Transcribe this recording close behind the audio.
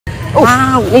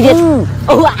Wow, đi đi.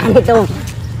 Ăn cái tôm.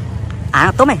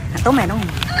 Tôm này đúng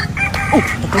không?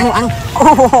 Tôm ăn.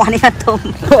 Anh đi ăn tôm.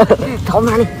 Tôm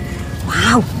ăn đi.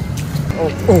 Wow.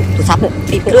 Tôi sắp được.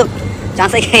 Đi nước. Trang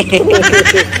say khe.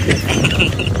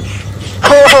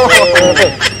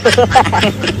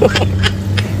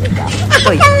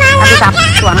 Ôi, ăn tôi sắp.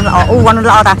 Tuan nó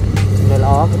lo ta. Nó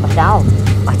lo cái bát cháo.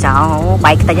 Bát cháo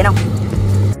bay cái tay chứ đâu.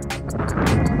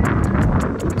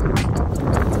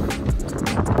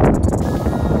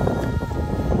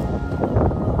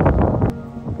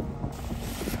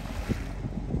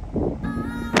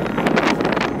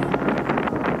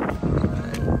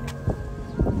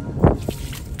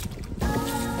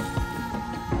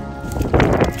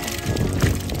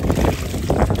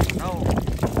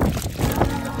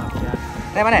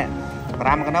 Đây bác này,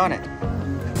 ram cái đó này.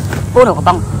 Ô nó có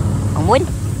bông muối đi.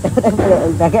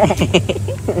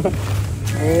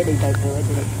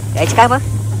 Để cái bác.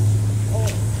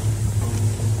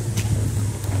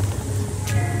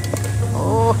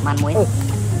 Ô màn muối.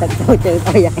 Tận tôi chơi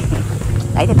tôi vậy.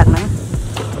 Đấy thì tận nữa.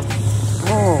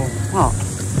 Ô,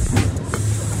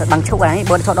 bằng chụp này,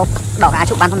 buồn cho đỏ cả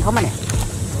chụp bàn thông thống này.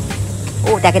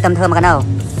 Ô, cái tầm thơm mà cái nào.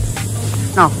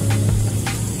 Nó.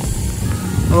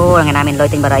 Ô, ngày nào mình lôi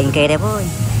tình bà rầy kê đẹp ơi.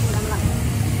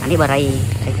 Anh đi bà rầy.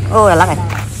 Ô, là lắc này.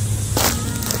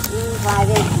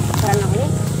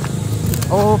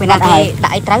 Ô, bên này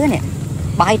đại trớ này.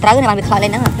 Bay trớ này bạn bị khai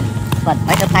lên nữa. Vâng,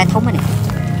 phải cho khai thống này.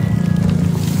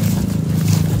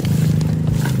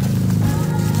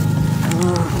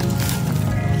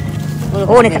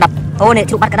 Ô, này đập. Ô, này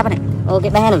chụp bắt cái đập này. Ô,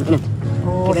 cái bé này.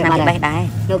 Ô, cái này bé đáy.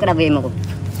 Nó cái đập về mà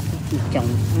chồng.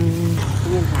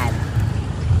 Nguyên khai.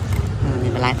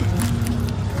 Mình phải lại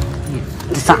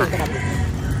sợ.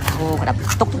 Ô, cái đập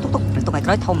túc này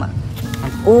nói thông à.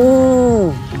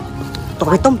 Ô, tụng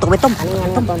bê tông tôm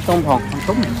hột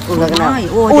tôm này.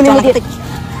 Ô, cho nó tích.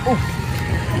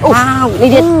 Wow, đi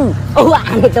đi.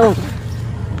 Ăn cái tôm.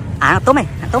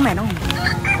 Tôm này đúng không?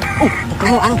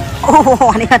 Tôm ăn.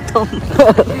 Anh đi ăn tôm.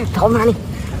 Tôm ăn đi.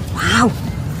 Wow.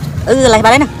 Lại bà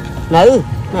đấy nè. Nữ.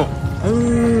 Này.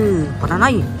 Còn nó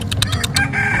nói gì?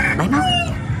 Đấy máu.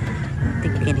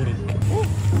 Tích cái đi đây.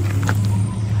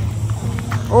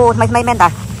 Ô, mày men ta.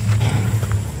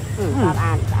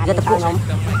 Giờ tập không?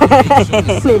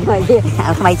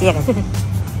 Mày chia kìa.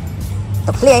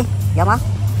 Tập lia, giống á.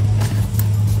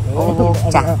 Ô,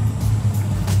 chà.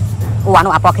 Ô,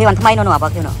 anh bỏ khi anh thay nó bỏ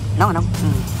khi nó.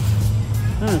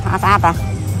 Tha xa ta.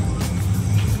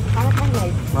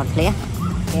 Còn lia.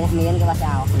 Miếng cái bát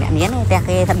cháo. Miếng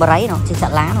cái thật bờ ráy nó, chỉ sợ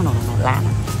lá nó lá nó.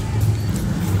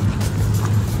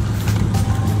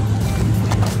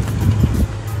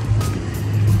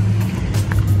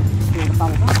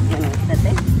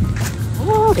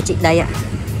 Cái chị đây ạ.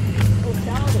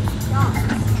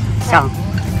 Sao?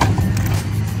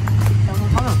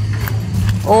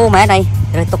 Ô mẹ này,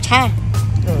 rồi tục cha.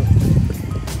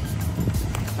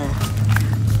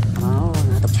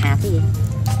 Tục cha cái gì?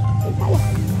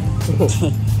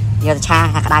 Giờ cha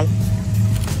hạt đây.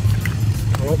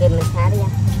 Cái mình cha đi nha.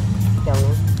 Chồng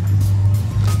nữa.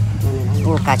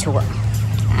 Ô cà chua.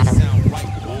 Đâu.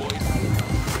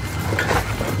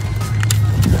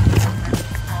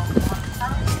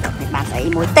 Bạn thấy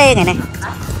muối tê này.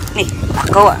 Này, bạn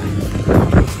cô ạ.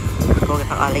 Cô cái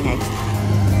phao linh này.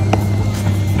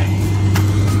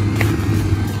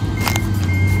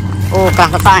 Ô,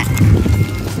 càng thật sai.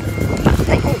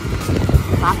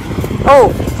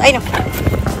 Ô, đây nào.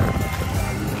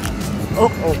 Ô,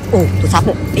 tôi sắp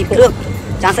được. Tìm nước.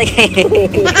 Trang say khe.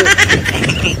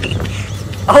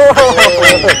 Ô.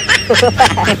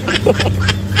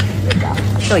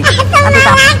 Trời, ăn tôi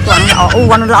sắp.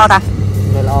 Toàn nó lo ta.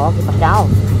 Này lo cái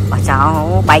bát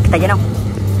cháo bay cái tay chứ đâu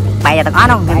bay là tao có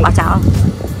đâu bát cháo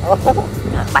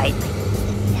bay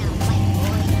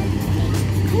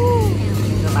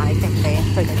bay cái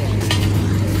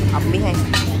ẩm biết hay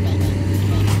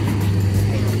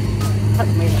thật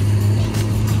mê.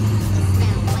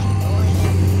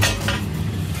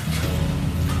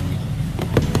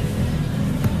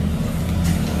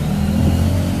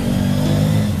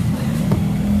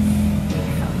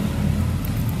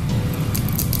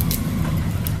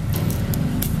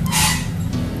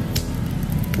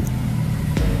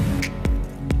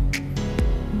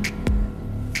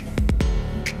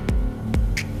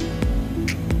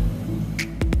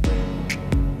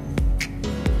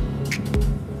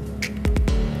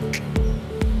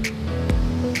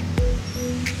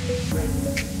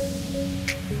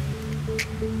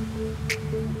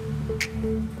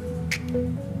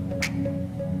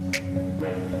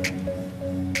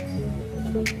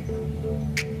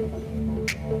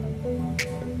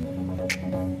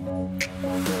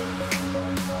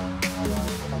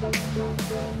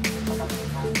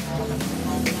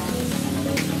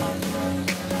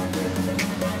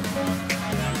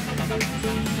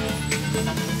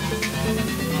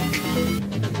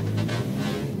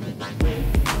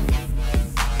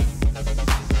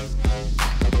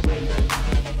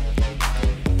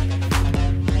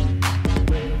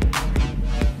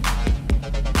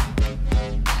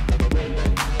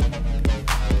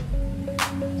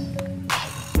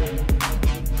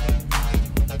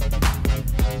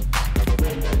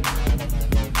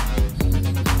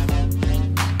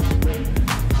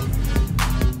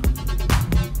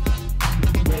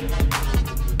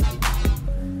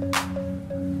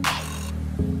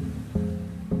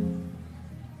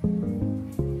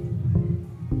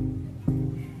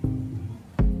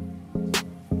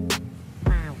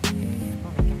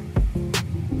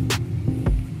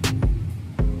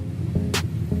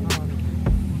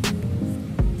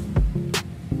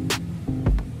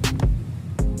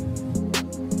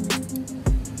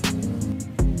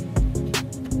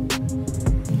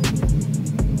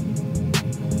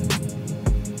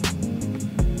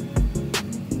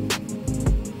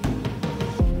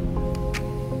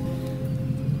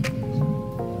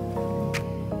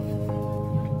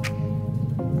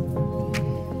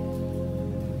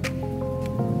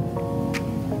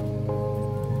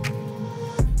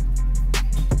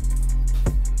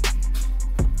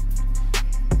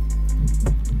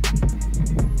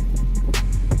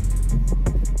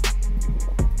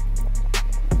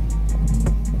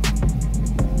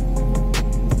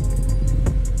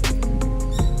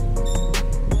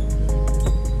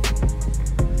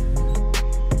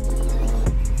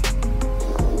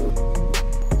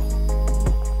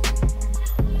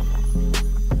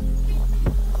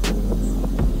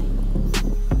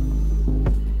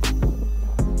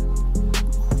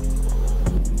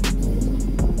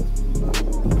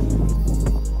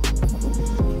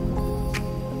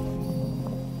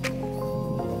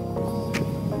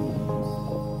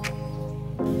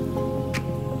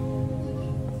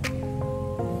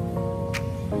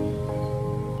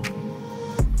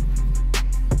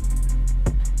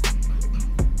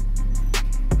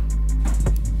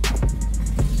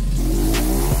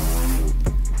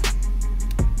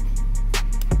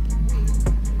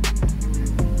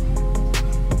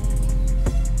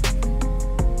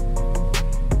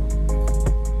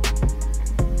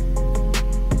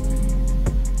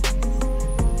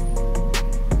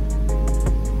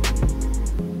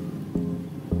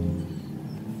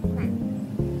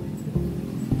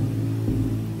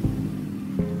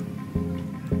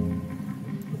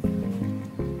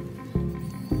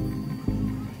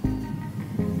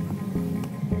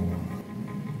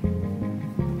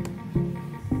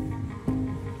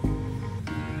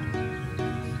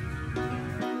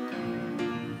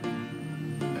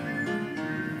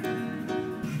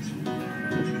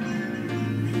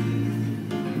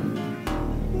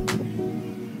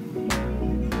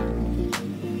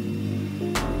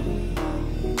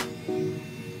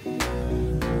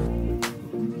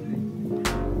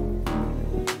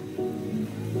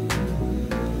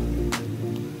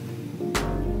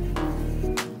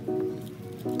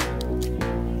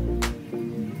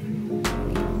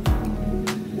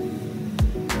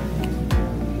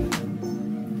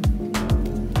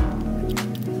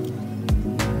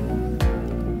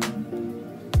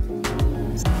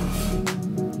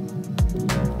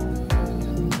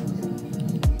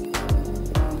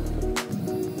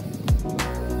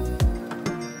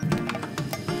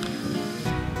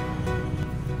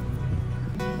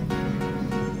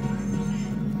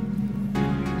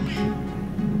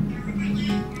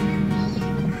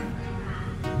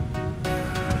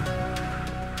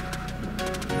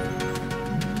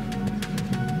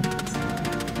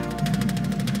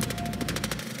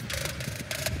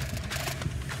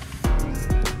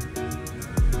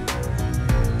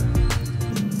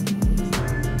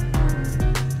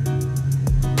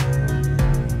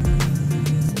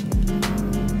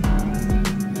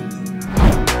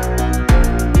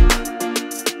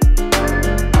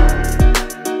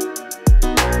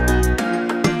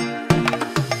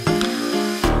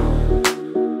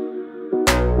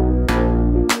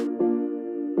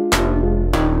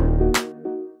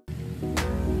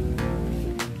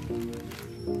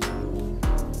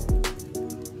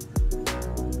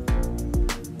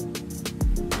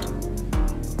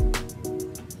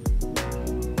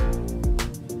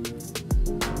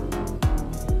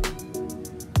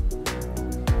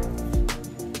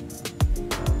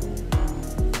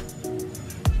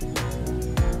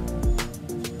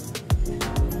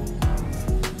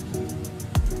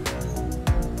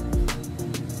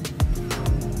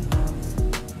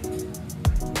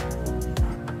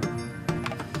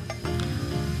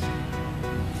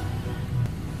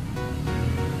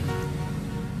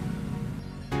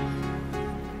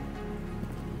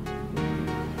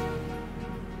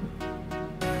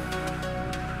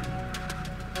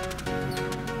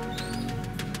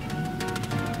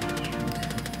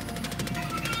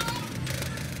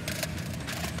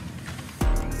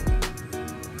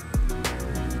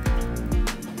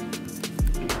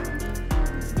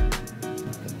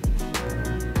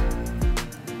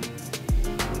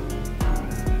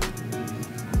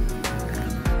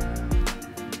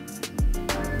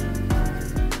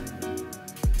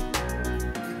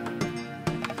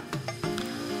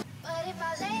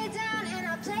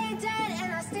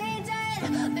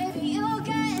 Baby, you'll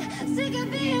get sick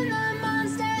of being the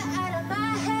monster out of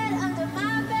my head, under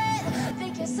my bed.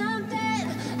 Think you're something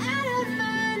out of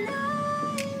my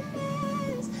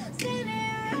nightmares,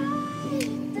 standing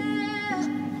right there.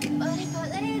 But if I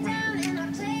lay down and I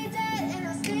play dead and I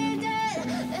stay dead,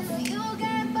 then will you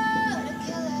get bored of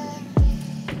killing me?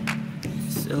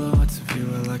 Silhouettes of you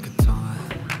are like a taunt.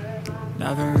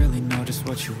 Never really know just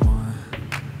what you want.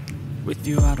 With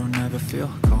you I don't ever feel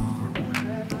calm.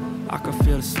 I can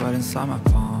feel the sweat inside my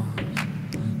palms.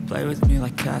 Play with me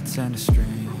like cats and a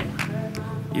string.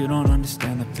 You don't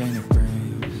understand the pain it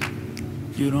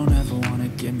brings. You don't ever wanna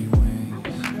give me wings.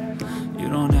 You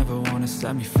don't ever wanna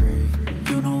set me free.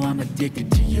 You know I'm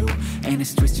addicted to you, and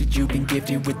it's twisted, you've been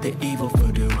gifted with the evil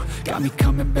voodoo. Got me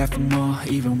coming back for more,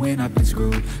 even when I've been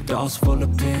screwed. Dolls full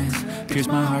of pins, pierce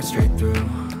my heart straight through.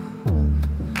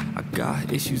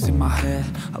 Got issues in my head,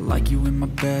 I like you in my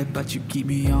bed, but you keep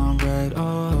me on red.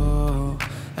 Oh,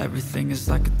 everything is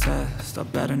like a test. I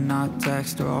better not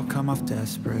text or I'll come off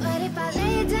desperate. But if I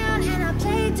lay down and I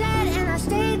play dead and I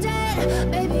stay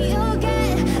dead, baby, you'll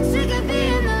get sick of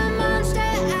being the monster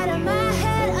out of my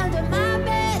head, under my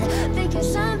bed. Think you're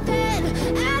something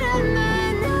out of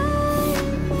my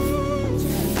nightmares,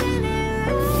 standing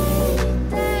right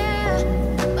there.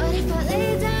 But if I lay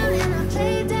down and I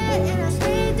play dead and I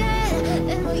stay dead,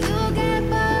 then will you get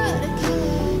bored of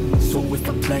killing me? So if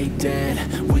I play dead,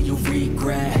 will you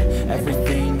regret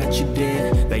everything that you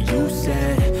did, that you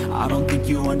said? I don't think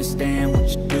you understand what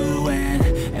you're doing,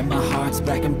 and my heart's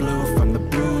black and blue from the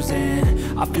bruising.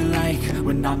 I feel like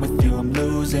when I'm with you I'm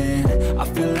losing. I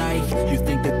feel like you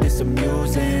think that this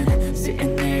amusing,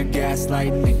 sitting there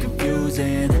gaslighting and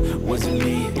confusing. Was it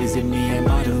me? Is it me? Am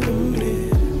I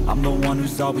deluded? I'm the one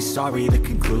who's always sorry, the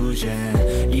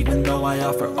conclusion, even though I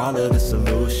offer all of the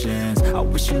solutions. I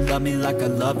wish you loved me like I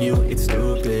love you, it's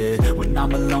stupid. When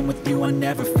I'm alone with you I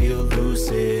never feel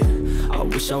lucid. I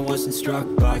wish I wasn't struck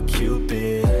by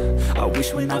Cupid. I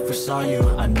wish when I first saw you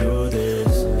I knew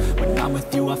this. When I'm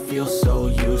with you I feel so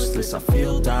useless, I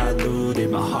feel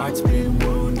diluted, my heart's been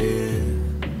wounded.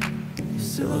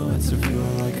 Silhouettes of you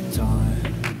are like a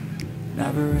taunt.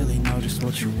 Never really know just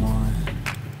what you want.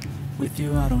 With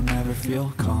you I don't ever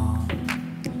feel calm.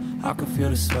 I can feel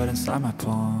the sweat inside my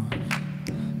palms.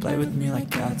 Play with me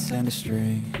like cats and a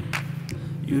string.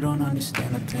 You don't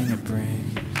understand the pain it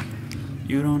brings.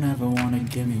 You don't ever wanna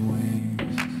give me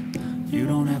wings. You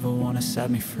don't ever wanna set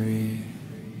me free.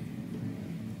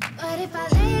 But if I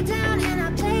lay down and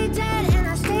I play dead and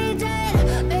I stay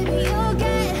dead, baby, you'll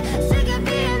get sick of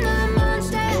being the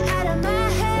monster out of my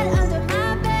head, under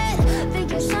my bed.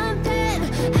 Think you're something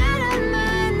out of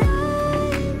my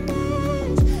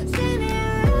nightmares,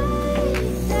 standing right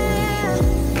there.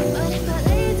 But if I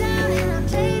lay down and I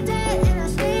play dead and I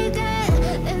stay dead,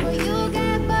 then will you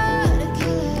get bored of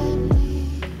killing me?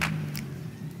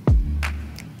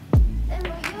 Then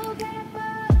will you get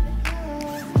bored of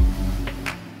killing me?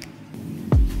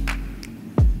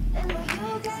 Then will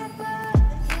you get bored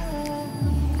of killing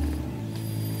me?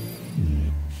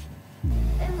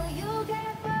 Then will you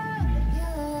get bored of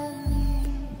killing me?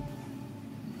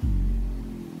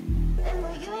 Then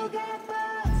will you get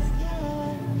bored of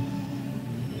killing me?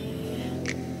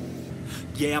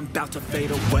 Yeah, I'm about to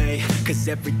fade away, cause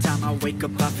every time I wake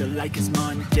up I feel like it's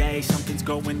Monday. Something's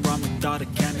going wrong with all the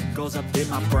chemicals up in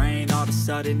my brain. All of a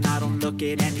sudden I don't look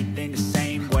at anything the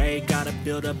same way. Gotta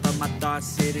build up of my thoughts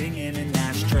sitting in an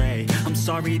ashtray. I'm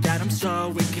sorry that I'm so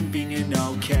inconvenient,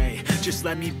 okay. Just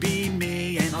let me be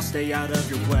me and I'll stay out of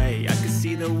your way. I can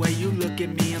see the way you look at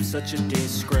me, I'm such a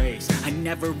disgrace. I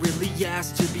never really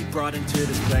asked to be brought into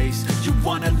this place. You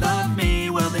wanna love me?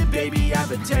 Well then baby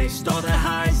have a taste. All the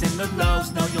highs and the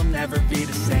lows, no you'll never be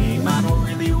the same. I don't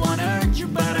really wanna hurt you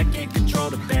but I can't control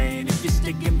the pain. If you're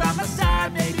sticking by my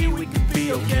side maybe we could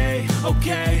be okay.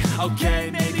 Okay,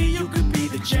 maybe you could be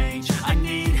the change I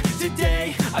need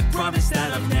today. I promise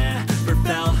that I've never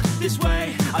felt this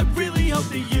way. I really hope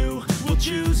that you will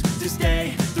choose to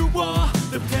stay through all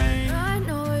the pain. I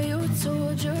know you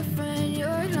told your friend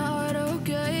you're not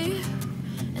okay,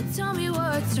 and tell me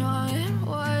what's wrong and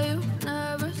why you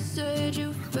never said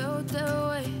you felt that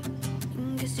way.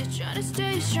 'cause you're trying to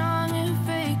stay strong and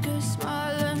fake a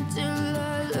smile until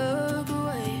I look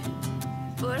away.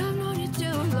 But I've known you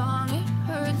too long, it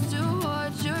hurts to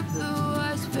watch your blue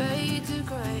eyes fade to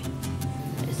gray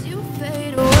as you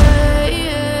fade away.